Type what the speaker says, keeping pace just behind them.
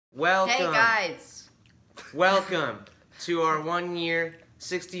Welcome. Hey guys. Welcome to our 1 year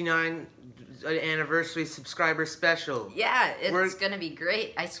 69 anniversary subscriber special. Yeah, it's gonna be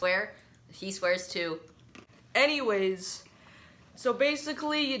great, I swear. He swears too. Anyways, so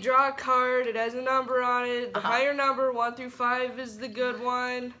basically you draw a card, it has a number on it. The higher number, 1 through 5, is the good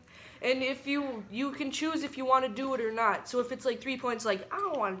one. And if you can choose if you want to do it or not. So if it's like 3 points, like, I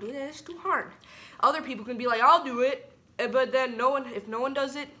don't want to do that, it's too hard. Other people can be like, I'll do it. But then if no one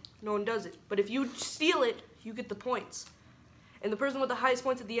does it, no one does it. But if you steal it, you get the points. And the person with the highest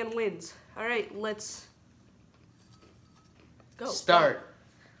points at the end wins. All right, let's go. Start.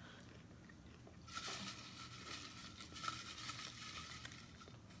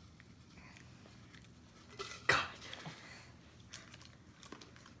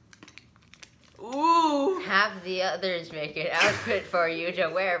 Ooh. Have the others make an outfit for you to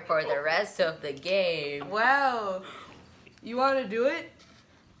wear for the rest of the game. Wow. You want to do it?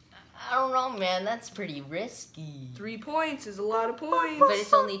 I don't know, man. That's pretty risky. 3 points is a lot of points. But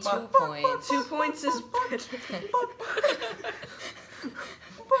it's only 2 points. 2 points is better.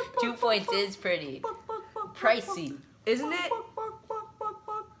 2 points is pretty pricey. Isn't it?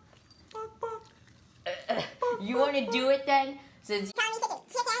 You want to do it then? Since Call me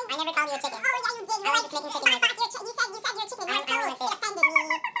chicken. I never called you a chicken. Oh yeah, you did. I like just making chicken noises. You said you're chicken. I don't know if it offended me.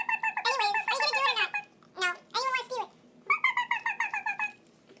 Anyways, are you gonna do it or not? No. Anyone want to steal it?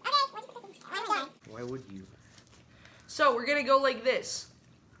 Okay. Why would you? So we're gonna go like this.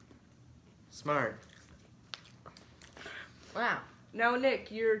 Smart. wow. Now, Nick,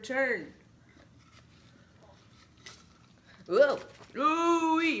 your turn. Whoa.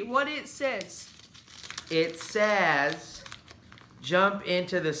 Ooh, what it says. It says, jump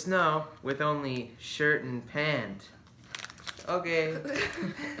into the snow with only shirt and pant. Okay.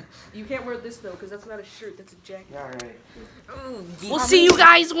 You can't wear this though, because that's not a shirt. That's a jacket. Alright. Ooh, We'll see you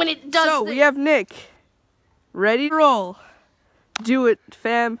guys when it does. So we have Nick. Ready to roll. Do it,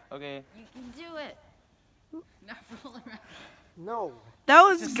 fam. Okay. You can do it. Not roll around. No. That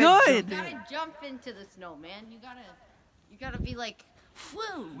was good. You gotta jump into the snow, man. You gotta be like,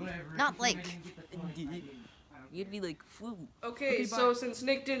 whoo. Not like. You'd be like, whoo. Okay, so since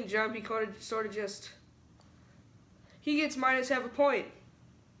Nick didn't jump, he sort of just. He gets minus half a point.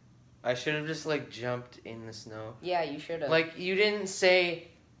 I should have just like jumped in the snow. Yeah, you should have. Like you didn't say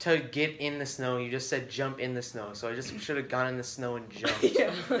to get in the snow, you just said jump in the snow. So I just should have gone in the snow and jumped.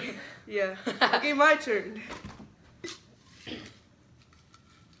 Yeah. Yeah. Okay, my turn.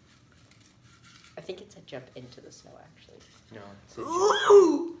 I think it's a jump into the snow, actually. No. It's a jump.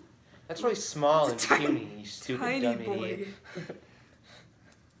 Ooh! That's really small and It's a tiny- puny, you stupid Tiny dummy. boy.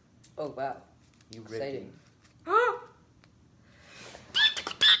 Oh, wow. You Exciting.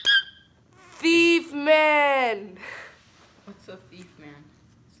 Thief man. What's a thief, man?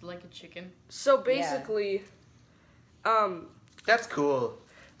 It's like a chicken. So basically, That's cool.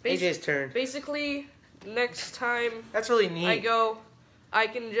 AJ's turn. basically, next time That's really neat. I go, I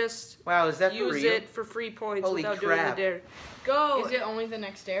can just Wow, is that for use real? it for free points Holy without crap. doing the dare. Go. Is it only the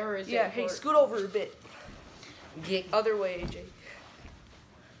next day or is Yeah. it? Hey, for- scoot over a bit. Get Other way, AJ.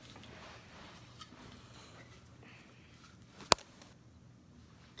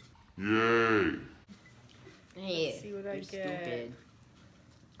 Yay. Hey, See what I you're get. stupid.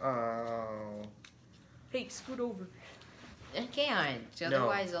 Oh. Hey, scoot over. I can't,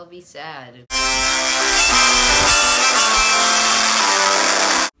 otherwise I'll be sad.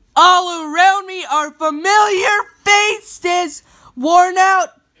 All around me are familiar faces, worn out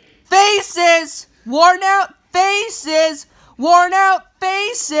faces, worn out faces, worn out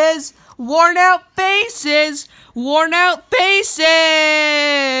faces, worn out faces, worn out faces.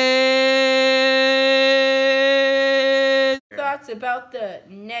 Thoughts about the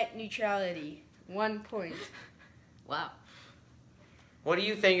net neutrality? 1 point. Wow. What do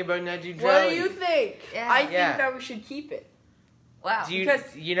you think about net What do neutrality? you think? I think Yeah. that we should keep it. Wow. Do you,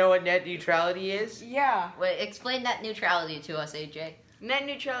 Because- you know what net neutrality is? Yeah. Wait, explain that neutrality to us, AJ. Net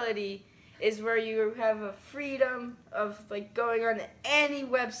neutrality is where you have a freedom of like going on any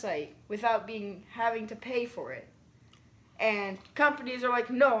website without having to pay for it. And companies are like,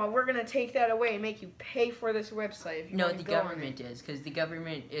 no, we're gonna take that away and make you pay for this website. If you No, wanna the go on government is, because the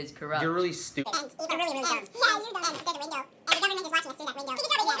government is corrupt. You're really stupid. And even really, really dumb. Yeah, you're dumb. And there's a window. And the government is watching us through that window.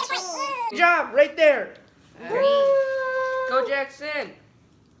 Good job, right there. Green. Go Jackson.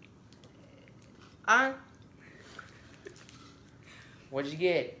 What'd you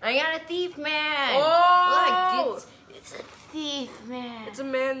get? I got a thief man. Oh! Look, it's a thief man. It's a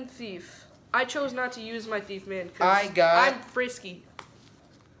man thief. I chose not to use my thief man I because got- I'm frisky.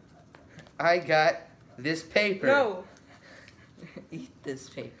 I got this paper. No. Eat this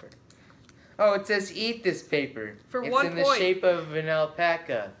paper. Oh, it says eat this paper. For it's 1 in the point. shape of an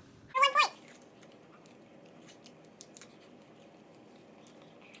alpaca. For 1 point.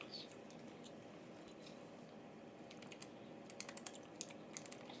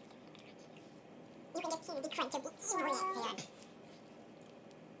 You can just hear the crunch of the evilness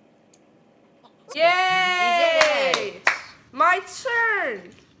here. Yay! My turn.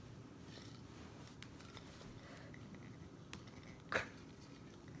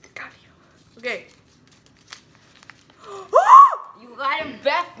 Got you. Okay. You got him,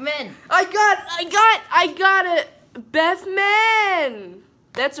 Bethman. I got it. Bethman.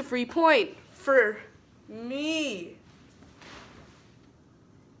 That's a free point for me.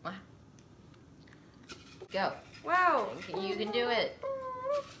 Go. Wow. You can do it.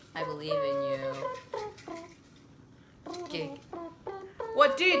 I believe in you. Okay.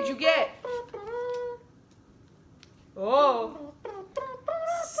 What did you get? Oh.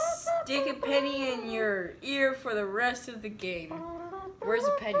 Stick a penny in your ear for the rest of the game. Where's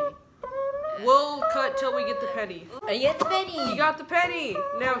a penny? We'll cut till we get the penny. I get the penny. You got the penny.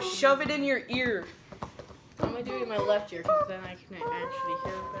 Now shove it in your ear. I'm gonna do it in my left ear because then I can actually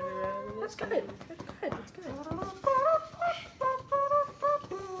hear it better. That's good. That's good.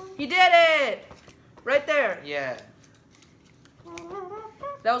 He did it! Right there. Yeah.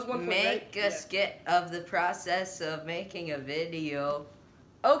 That was 1 point, Make right? a skit of the process of making a video.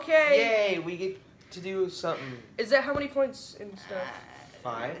 Okay. Yay, we get to do something. Is that how many points and stuff?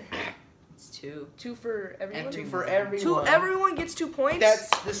 5. It's 2. 2 for everyone? And 2 for everyone. Everyone gets 2 points? That's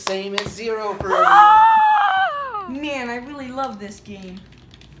the same as 0 for everyone. Ah! Man, I really love this game.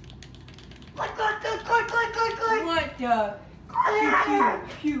 Click, click, click, click, click, click, click. What the?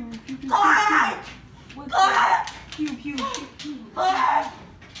 Pew, pew, pew, pew, pew, pew. What the? Pew, pew, pew, pew. Look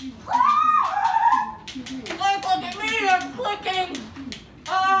at me, I'm clicking.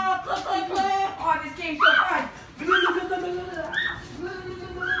 Oh, click, click, click. Oh, this game's so fun.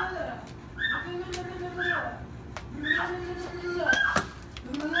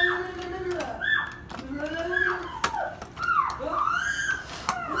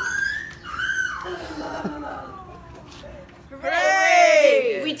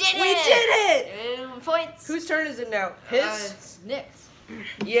 Hooray! We did it. We did it! Points. Whose turn is it now? His? It's Nick's.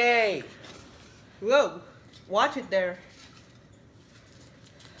 Yay. Whoa. Watch it there.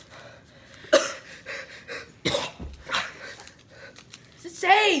 What's it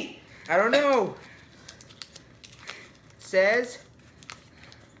say? I don't know. Says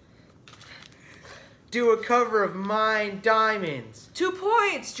do a cover of Mine Diamonds. 2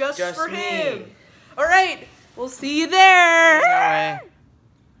 points just for me. him. All right. We'll see you there. Anyway,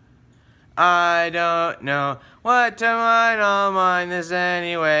 I don't know what to mine. I'll mine this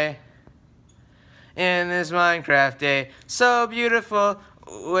anyway. In this Minecraft day, so beautiful.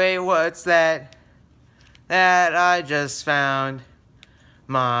 Wait, what's that? That I just found.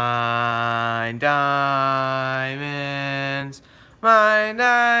 Mine diamonds. Mine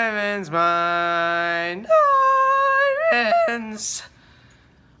diamonds. Mine diamonds.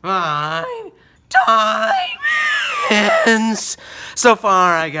 Mine diamonds. So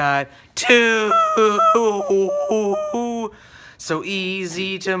far I got 2. So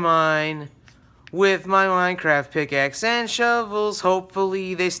easy to mine. With my Minecraft pickaxe and shovels,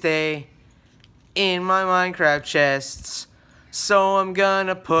 hopefully they stay in my Minecraft chests. So I'm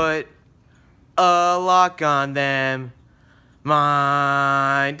gonna put a lock on them.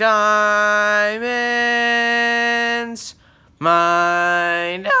 My diamonds.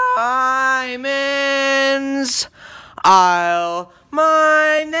 My diamonds. I'll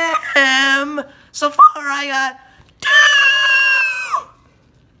mine them. So far I got 2.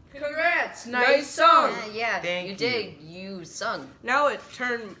 Congrats. Nice song. Yeah, Thank you did. You sung. Now it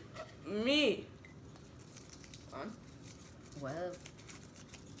turned me. Well,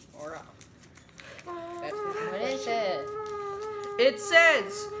 Or off. what is it? It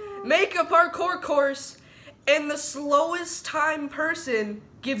says, make a parkour course, and the slowest time person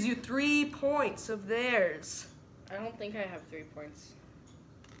gives you 3 points of theirs. I don't think I have 3 points.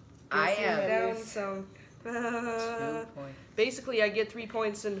 I Down have some. 2 points. Basically, I get 3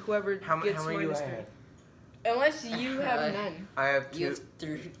 points, and whoever How gets many do minus I 3. have? Unless you have none. I have You 2. have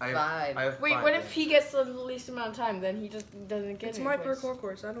 3, I 5. have Wait, 5. what if he gets the least amount of time? Then he just doesn't get It's any my points. parkour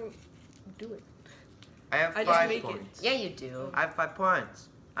course. I don't do it. I have I just 5 make it. points. Yeah, you do. I have 5 points.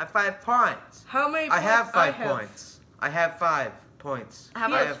 I have 5 points. How many I points? have 5 I have? points. I have 5 points. How I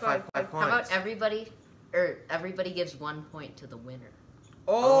about have 5 five points. How about everybody gives 1 point to the winner?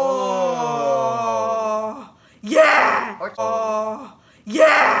 Oh. Yeah. Or Oh.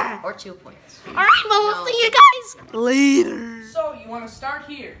 Yeah! Or 2 points. Alright, well, we'll No. see you guys later. So you want to start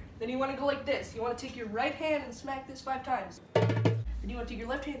here. Then you want to go like this. You want to take your right hand and smack this 5 times. Then you want to take your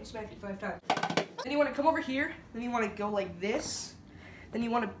left hand and smack it 5 times. Then you want to come over here. Then you want to go like this. Then you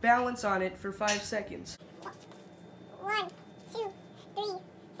want to balance on it for 5 seconds. 1, 2, 3,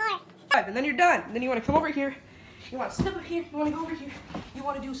 4. 5, and then you're done. And then you want to come over here. You want to step up here. You want to go over here. You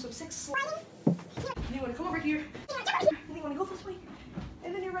want to do some 6 slides. And you want to come over here. And you want to go this way.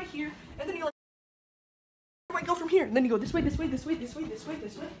 And then you're right here. And then you might go from here. And then you go this way, this way, this way, this way, this way,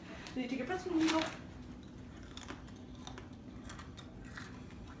 this way. Then you take your pretzel and you go.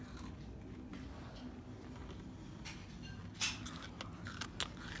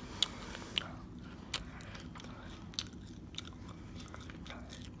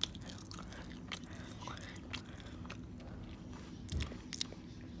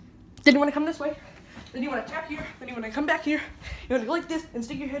 Then you want to come this way. Then you want to tap here. Then you want to come back here. You want to go like this and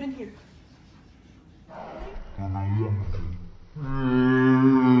stick your head in here.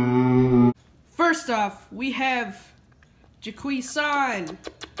 First off, we have Jaquie-san.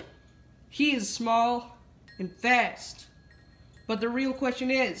 He is small and fast. But the real question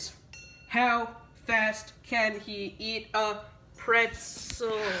is, how fast can he eat a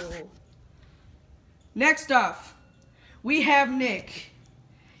pretzel? Next off, we have Nick.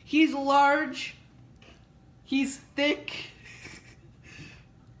 He's large, he's thick,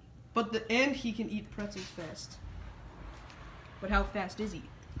 but he can eat pretzels fast. But how fast is he?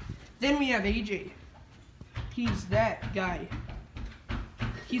 Then we have AJ. He's that guy.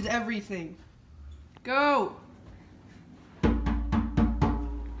 He's everything. Go!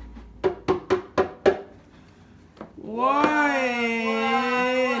 One,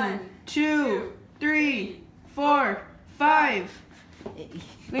 2, 3, 4, 5.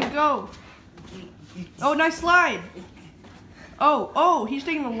 Then go. Oh, nice slide. Oh, he's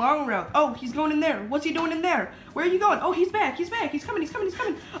taking the long route. Oh, he's going in there. What's he doing in there? Where are you going? Oh, he's back. He's back. He's coming. He's coming. He's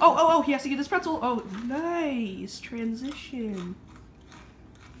coming. Oh, he has to get his pretzel. Oh, nice transition.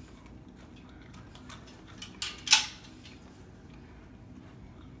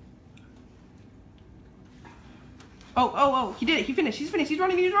 Oh, he did it. He finished. He's finished. He's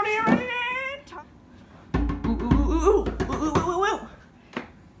running. Ooh.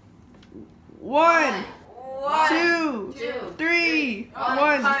 1, 2, 3,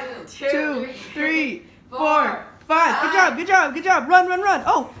 1, 2, 3, 4, 5. Good job. Run.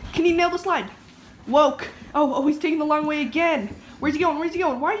 Oh, can he nail the slide? Woke. Oh, he's taking the long way again. Where's he going?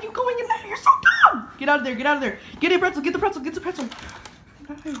 Why are you going in there? You're so dumb. Get out of there. Get a pretzel. Get the pretzel.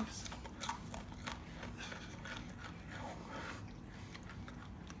 Nice.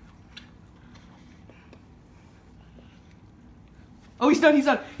 Oh, he's done.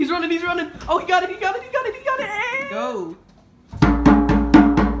 He's running. Oh, he got it. Go.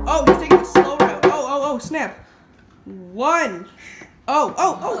 Oh, he's taking the slow route. Oh, snap. 1.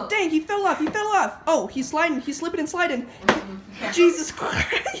 Oh, dang, he fell off. Oh, he's slipping and sliding. Jesus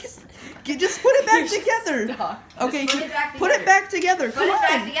Christ. Just put it back together. Stop. Okay, Just put it back together. Put it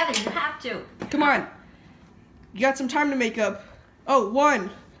back together. You have to. Come on. You got some time to make up. Oh,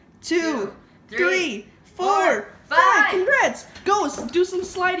 1, 2, 3, 4, 5. Congrats. Go, do some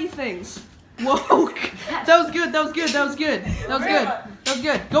slidey things. Whoa. That was good.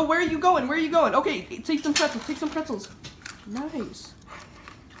 Go, where are you going? Okay, take some pretzels. Nice.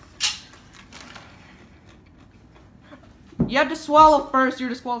 You have to swallow first. You're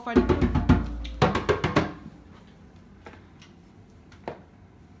disqualified.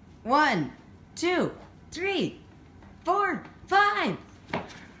 1, 2, 3, 4, 5.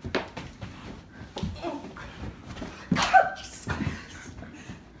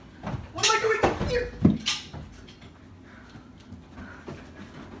 What am I doing here?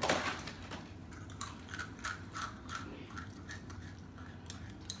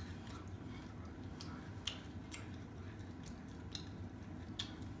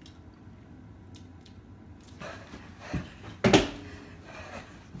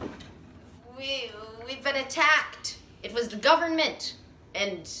 We've been attacked. It was the government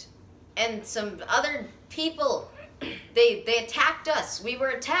and some other people. They attacked us. We were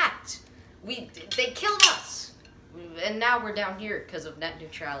attacked. They killed us. And now we're down here because of net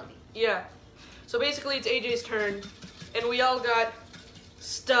neutrality. Yeah. So basically it's AJ's turn, and we all got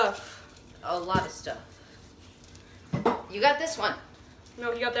stuff. A lot of stuff. You got this one.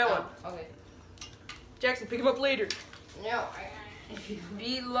 No, he got that one. Okay. Jackson, pick him up later. No.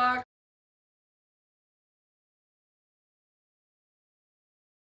 Be locked.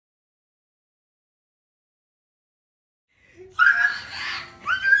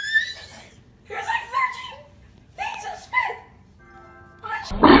 Here's like 13 things to spend.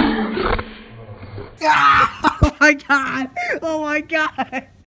 my god! Oh my god!